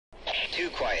too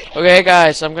quiet. Okay,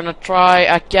 guys, I'm gonna try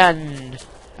again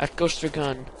at Ghost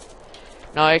Recon.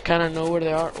 Now I kind of know where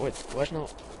they are. Wait, where's no?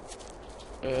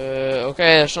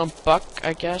 Okay, there's some bug,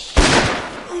 I guess.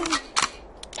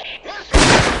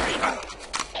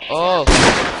 Oh.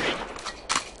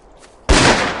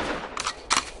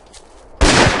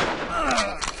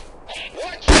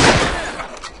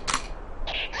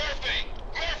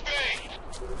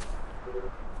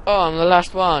 Oh, I'm the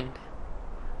last one.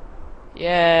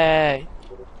 Yay.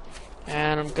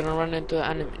 And I'm gonna run into the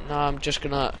enemy. No, I'm just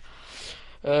gonna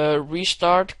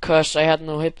restart because I had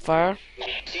no hip fire.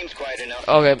 Seems quiet enough.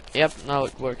 Okay, yep, now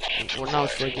it works. Well, now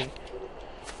it's working.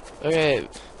 Okay.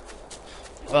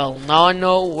 Well, now I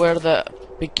know where the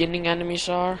beginning enemies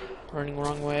are. Running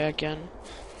wrong way again.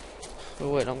 But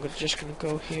wait, I'm just gonna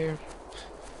go here.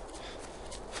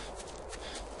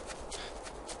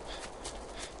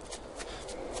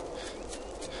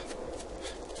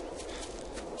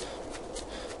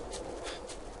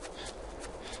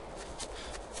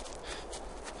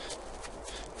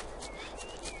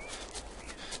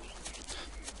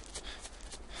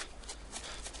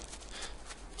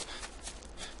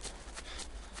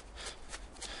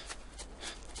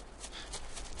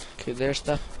 Okay, there's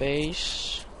that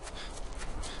base.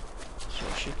 So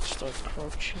I should start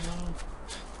crouching now.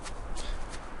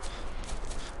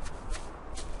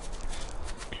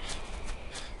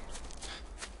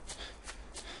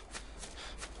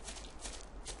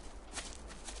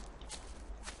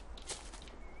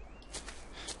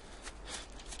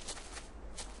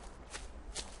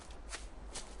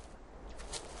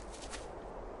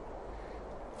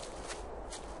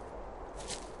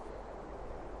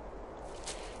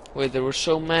 Wait, there were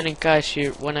so many guys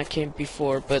here when I came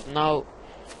before, but now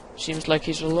seems like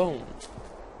he's alone.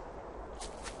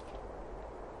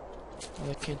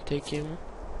 I can't take him.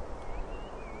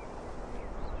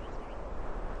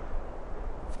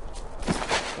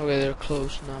 Okay, they're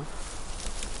close now.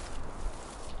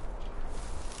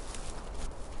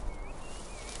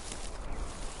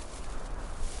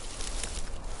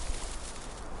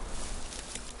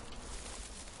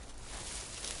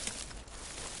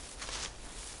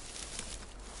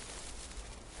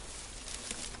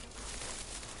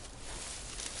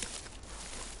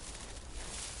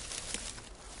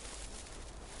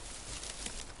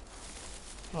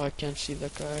 Oh, I can't see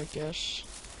that guy, I guess.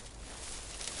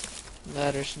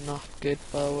 That is not good,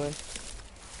 by the way.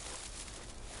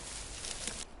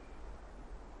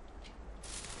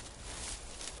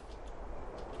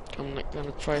 I'm not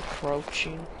gonna try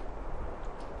crouching.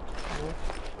 No.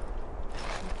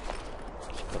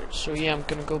 So yeah, I'm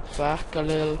gonna go back a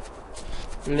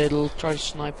little, try to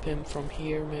snipe him from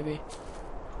here, maybe.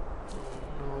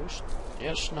 No,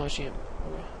 yes, now I see him.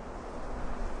 Okay.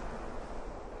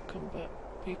 Come back.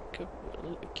 Pick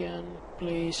up again,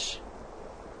 please.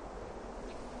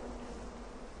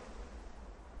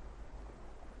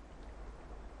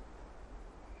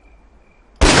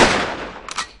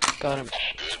 Got him.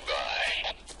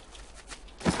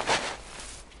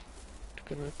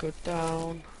 Gonna go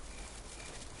down.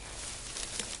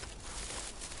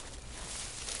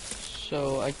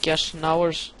 So I guess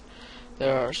now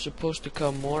there are supposed to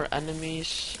come more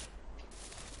enemies.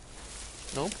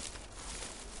 Nope.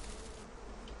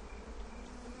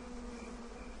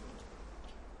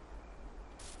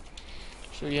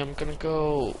 So yeah, I'm gonna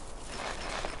go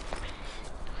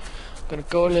a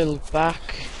little back.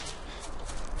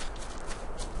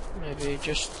 Maybe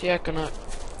just gonna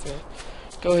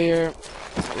go here,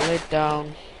 lay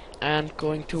down, and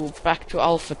going back to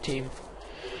Alpha team.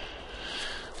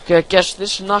 Okay, I guess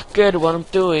this is not good what I'm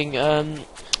doing.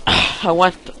 I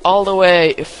went all the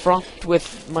way front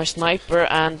with my sniper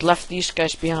and left these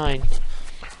guys behind.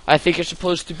 I think it's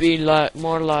supposed to be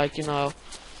more like, you know,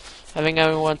 having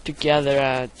everyone together,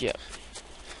 and yeah.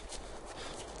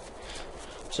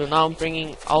 So now I'm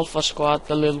bringing Alpha Squad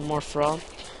a little more front.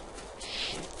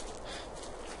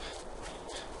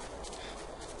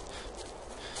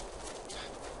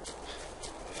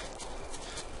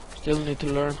 Still need to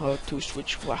learn how to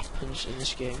switch weapons in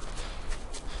this game.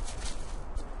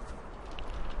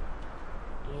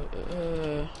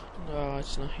 No,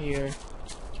 it's not here.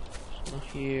 It's not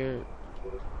here.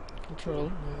 Control,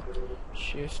 no.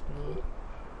 Shift, no.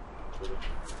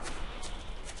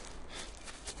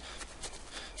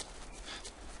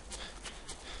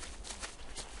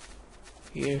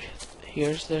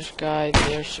 Here's this guy.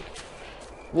 There's.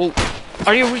 Whoa!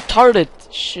 Are you retarded?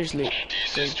 Seriously.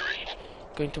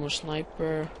 Going to my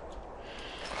sniper.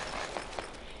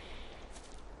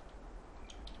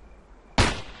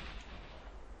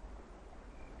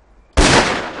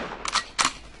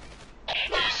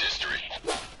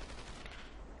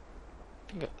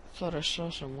 I thought I saw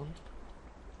someone.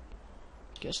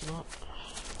 Guess not.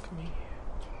 Come here.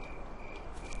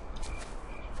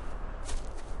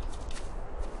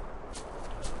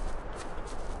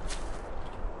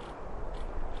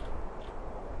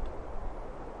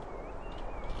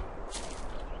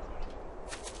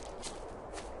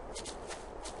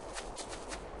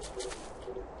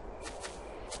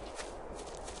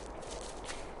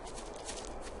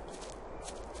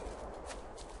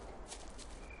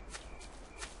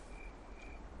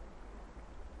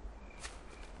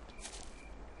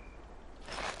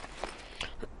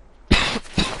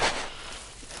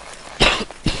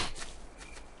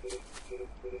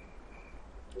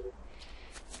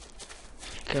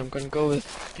 Okay, I'm gonna go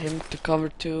with him to cover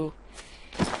 2,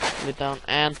 lay down,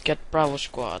 and get Bravo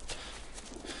Squad.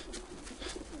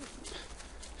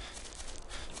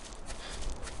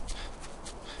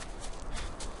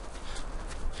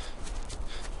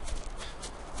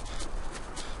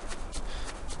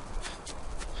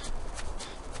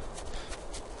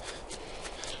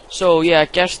 So yeah, I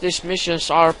guess these missions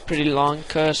are pretty long,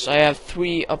 cause I have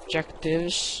 3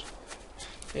 objectives.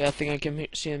 Yeah, I think I can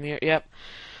see them here. Yep.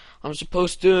 I'm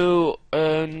supposed to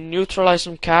neutralize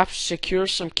some caps, secure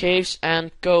some caves, and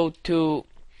go to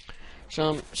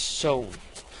some zone.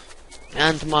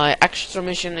 And my extra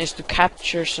mission is to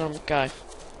capture some guy.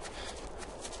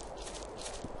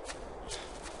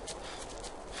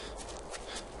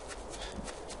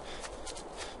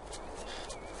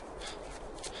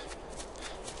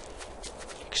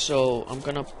 So I'm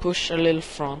gonna push a little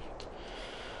front,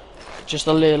 just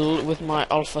a little, with my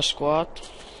Alpha Squad.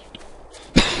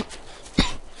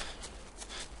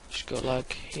 Just go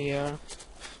like here.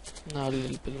 Now a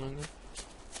little bit longer.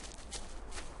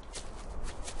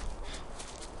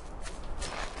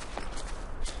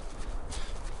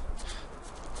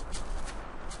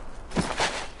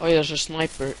 Oh yeah, there's a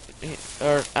sniper,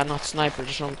 or not sniper,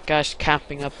 there's some guys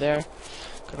camping up there.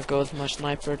 Gonna go with my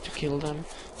sniper to kill them.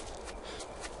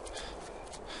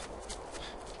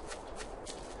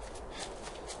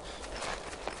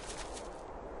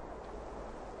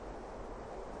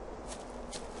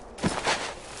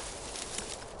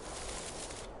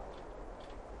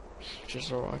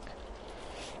 Just a rock.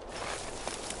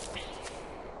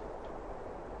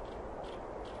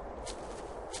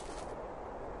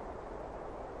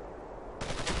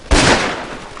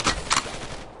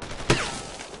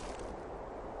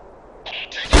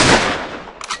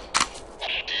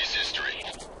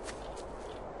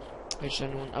 Is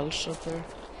anyone else up there?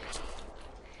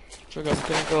 So I'm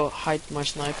gonna go hide my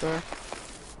sniper.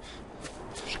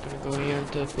 Just gonna go here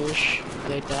into the bush,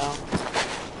 lay down.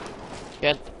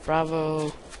 Get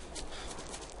Bravo.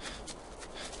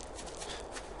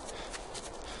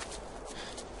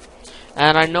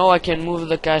 And I know I can move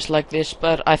the guys like this,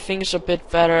 but I think it's a bit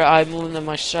better I move them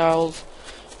myself.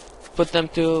 Put them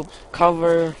to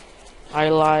cover. I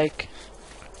like,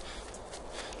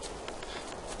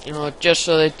 you know, just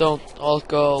so they don't all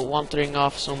go wandering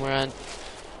off somewhere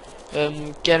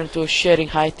and get into a shady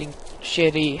hiding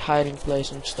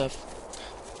place and stuff.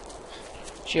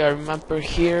 See, I remember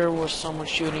here was someone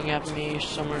shooting at me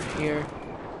somewhere here.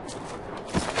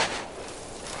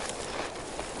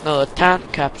 No, the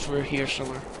tank caps were here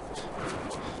somewhere.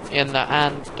 And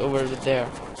over there.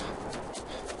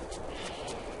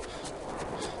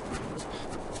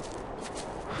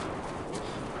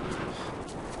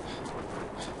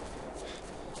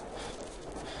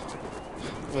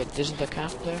 Wait, isn't the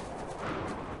camp there?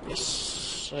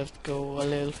 Yes, I have to go a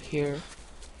little here.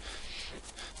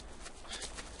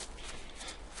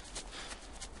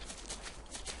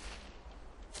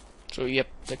 So yep,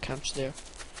 the camp's there.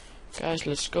 Guys,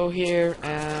 let's go here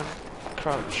and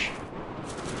crouch.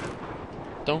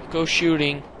 Don't go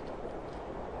shooting.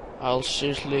 I'll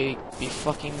seriously be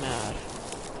fucking mad.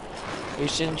 Okay,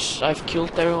 since I've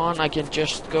killed everyone, I can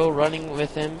just go running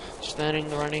with him.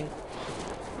 Standing, running.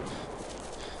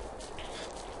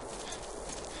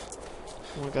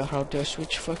 Oh my god, how do I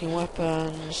switch fucking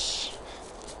weapons?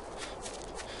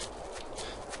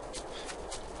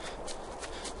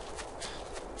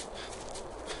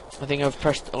 I think I've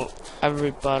pressed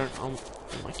every button on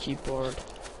my keyboard.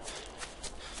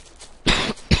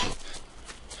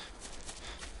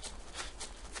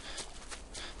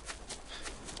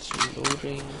 It's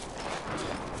loading.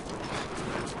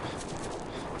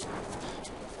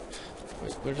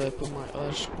 Wait, where did I put my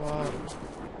other squad?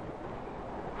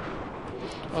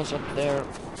 Oh, it's up there.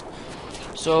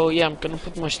 So yeah, I'm gonna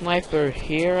put my sniper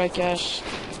here, I guess.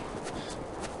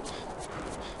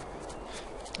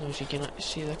 As you can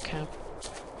see the camp.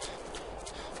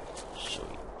 So,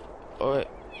 oh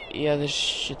yeah, this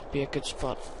should be a good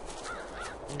spot.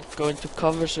 go into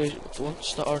cover so he won't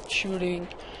start shooting.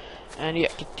 And yeah,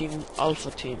 get team Alpha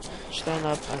team. Stand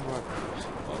up and run.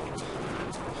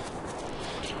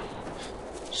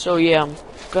 So yeah, I'm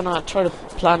gonna try to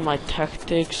plan my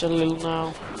tactics a little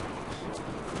now.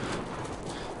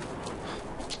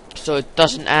 So it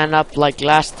doesn't end up like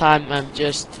last time and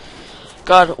just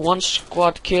got one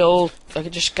squad killed. I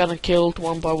just got killed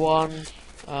one by one.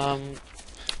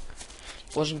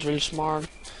 Wasn't really smart.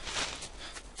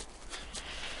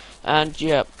 And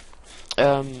yeah,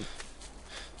 so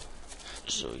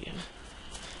yeah.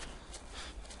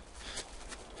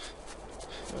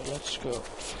 Well, let's go.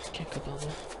 Can't go down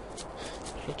there.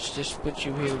 Let's just put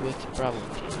you here with the Bravo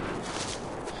team.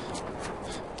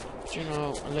 But you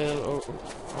know, a little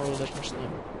or that's my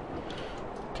name.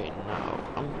 Okay, now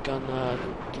I'm gonna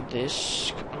do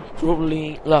this.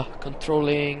 Controlling.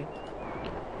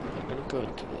 I'm gonna go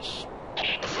into this.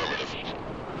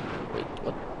 Wait,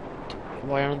 what?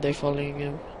 Why aren't they following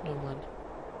him? No man.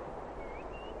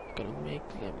 I'm gonna make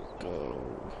them go.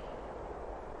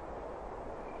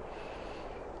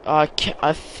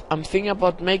 I'm thinking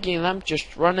about making them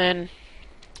just run in,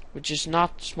 which is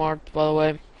not smart, by the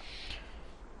way.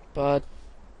 But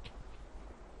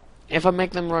if I make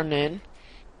them run in,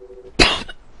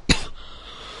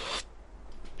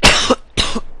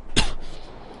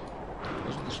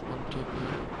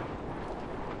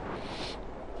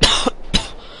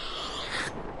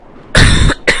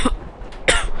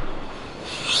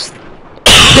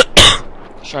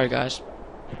 sorry guys.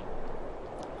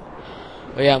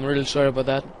 But yeah, I'm really sorry about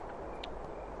that.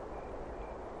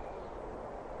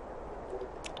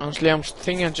 Honestly, I'm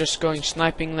thinking of just going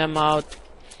sniping them out.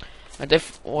 And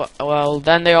if, well,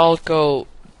 then they all go,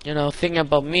 you know, thinking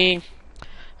about me.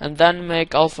 And then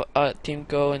make Alpha team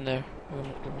go in there.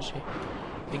 Let me see.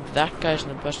 I think that guy's in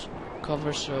the best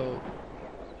cover, so...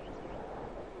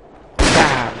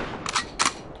 BAM!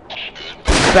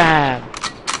 BAM!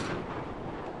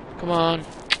 Come on.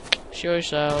 Show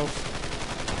yourself.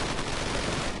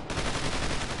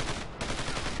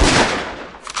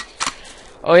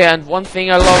 Oh yeah, and one thing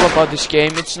I love about this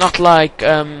game, it's not like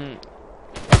ah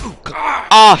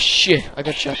shit, I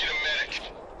got shot.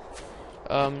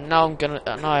 Now I'm gonna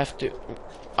now I have to.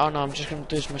 Oh no, I'm just gonna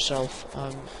do this myself.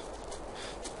 Come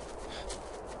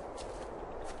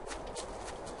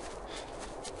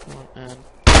on and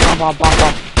bomb.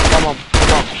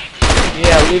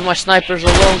 Yeah, leave my snipers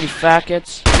alone, you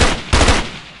faggots.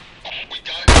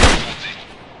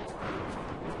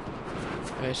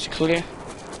 Okay, it's clear.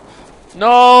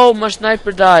 No, my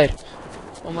sniper died.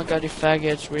 Oh my god, you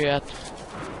faggots, where you at?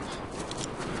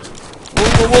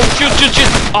 Whoa, shoot!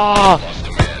 Ah!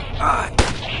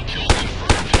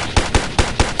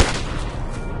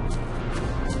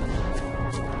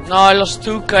 No, I lost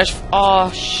two guys. Oh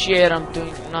shit, I'm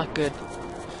doing not good.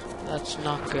 That's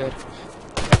not good.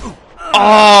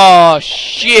 Oh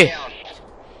shit!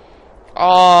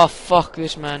 Oh fuck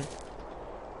this, man.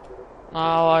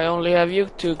 Now I only have you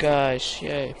two guys.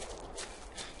 Yay.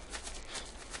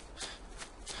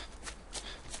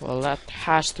 Well, that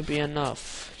has to be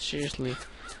enough. Seriously.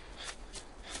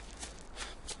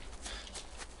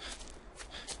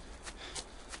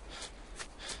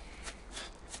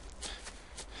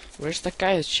 Where's the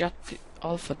guy that shot the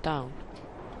Alpha down?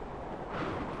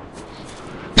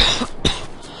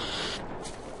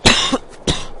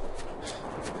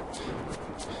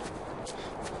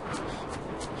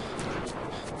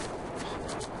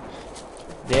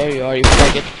 There you are, you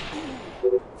faggot.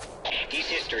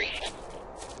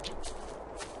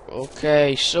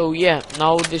 Okay, so yeah,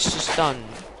 now this is done.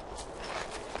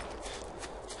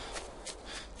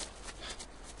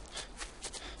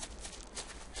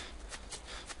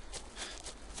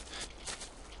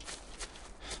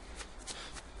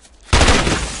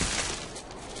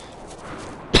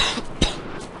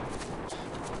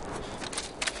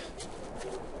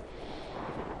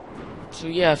 So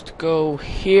you have to go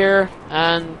here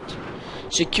and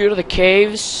secure the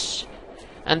caves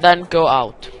and then go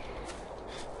out.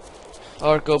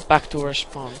 Or go back to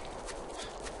respawn.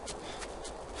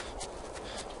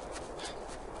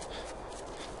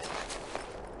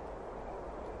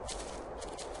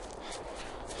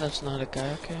 That's not a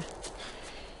guy, okay.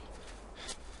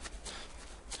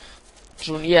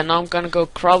 So yeah, now I'm gonna go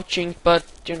crouching, but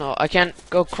you know, I can't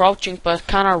go crouching but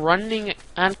kinda running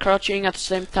and crouching at the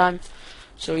same time.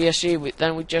 So yeah, see,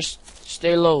 then we just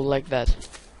stay low like that.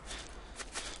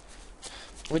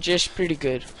 Which is pretty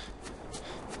good.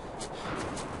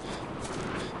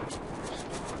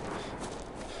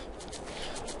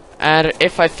 And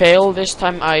if I fail this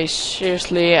time, I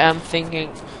seriously am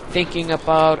thinking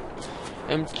about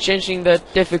changing the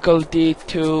difficulty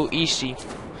to easy.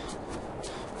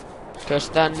 because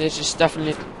then this is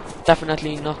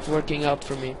definitely not working out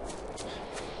for me.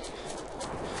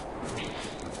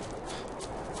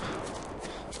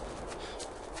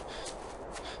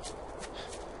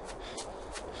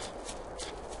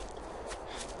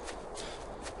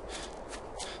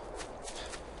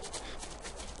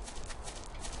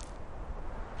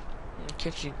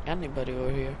 Can't see anybody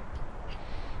over here.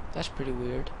 That's pretty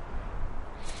weird.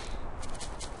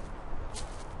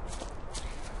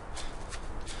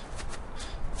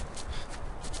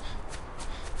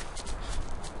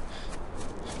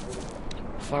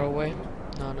 Far away?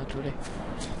 No, not really.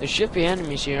 There should be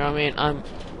enemies here. I mean, I'm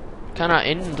kinda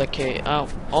in the cave.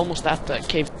 Almost at the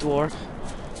cave door.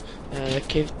 The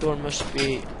cave door must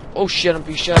be. Oh shit! I'm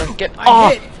being shot. Get.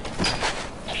 Ah!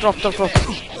 Drop.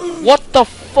 What the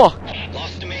fuck?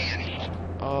 Lost a man.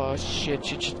 Oh shit!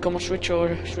 Come on, switch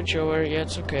over. Yeah,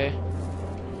 it's okay.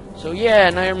 So yeah,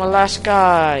 now you're my last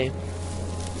guy.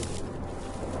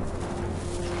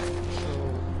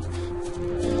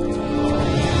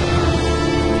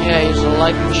 Yeah, he's a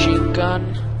light machine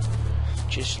gun,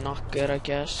 which is not good, I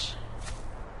guess.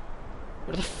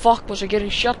 Where the fuck was I getting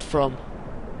shot from?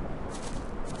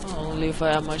 Oh, only if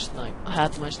I had my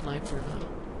sniper now.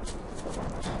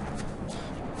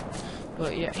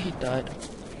 But yeah, he died.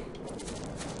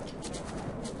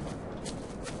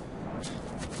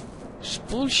 It's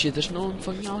bullshit, there's no one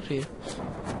fucking out here.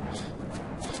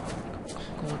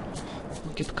 Come on.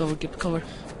 Get cover.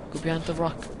 Go behind the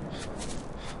rock.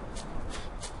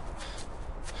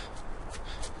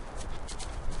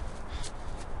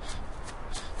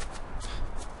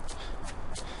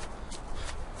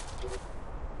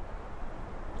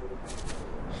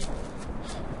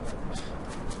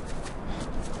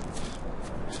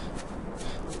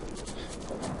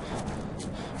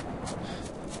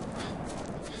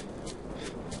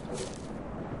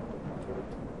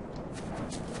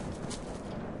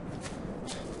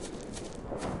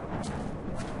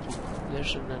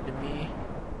 There's an enemy.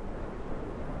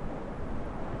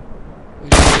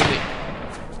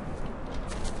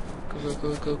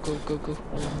 Go.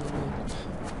 No.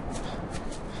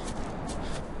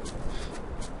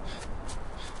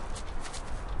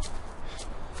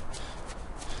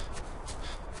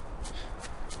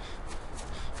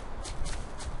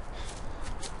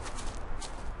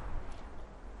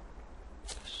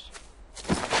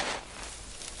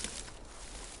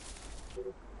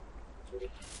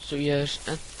 So yes,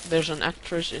 there's an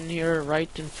actress in here right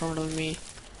in front of me.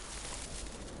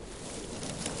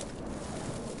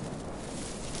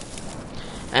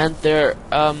 And there,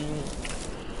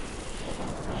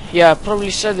 yeah, I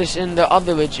probably said this in the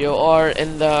other video or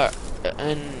in the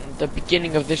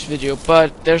beginning of this video,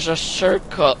 but there's a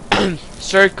circle,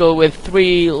 circle with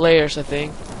 3 layers, I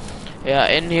think. Yeah,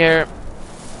 in here,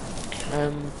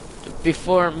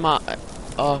 before my,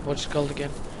 what's it called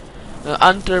again?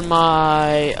 Under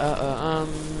my, oh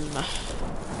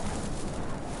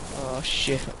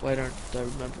shit, why don't I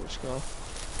remember what it's called?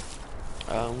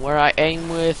 Where I aim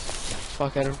with,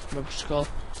 fuck, I don't remember what it's called.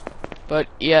 But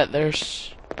yeah,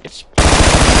 it's.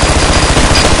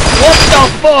 What the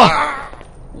fuck?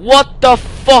 What the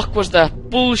fuck was that?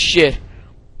 Bullshit.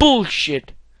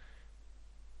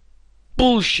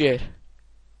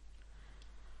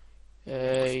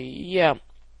 Yeah.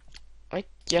 I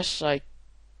guess I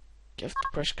have to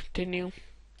press continue.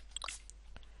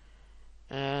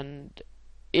 And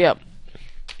yeah.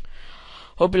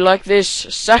 Hope you like this.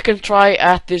 Second try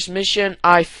at this mission.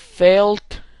 I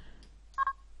failed.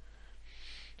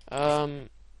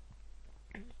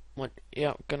 What?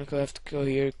 Yeah, I'm gonna have to go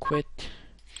here. Quit.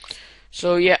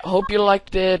 So yeah, hope you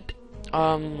liked it.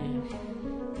 I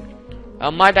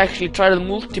might actually try the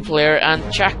multiplayer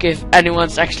and check if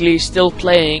anyone's actually still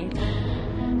playing.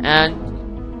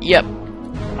 And yep,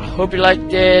 I hope you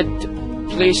liked it.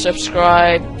 Please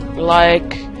subscribe,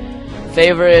 like,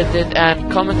 favorite it,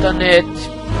 and comment on it.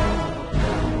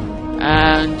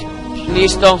 And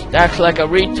please don't act like a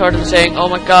retard and saying, "Oh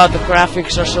my god, the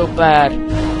graphics are so bad."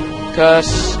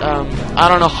 Because I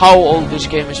don't know how old this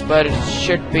game is, but it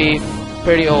should be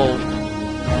pretty old.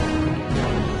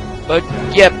 But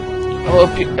yep, I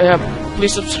hope you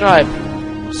please subscribe.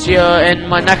 See you in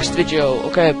my next video.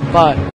 Okay, bye.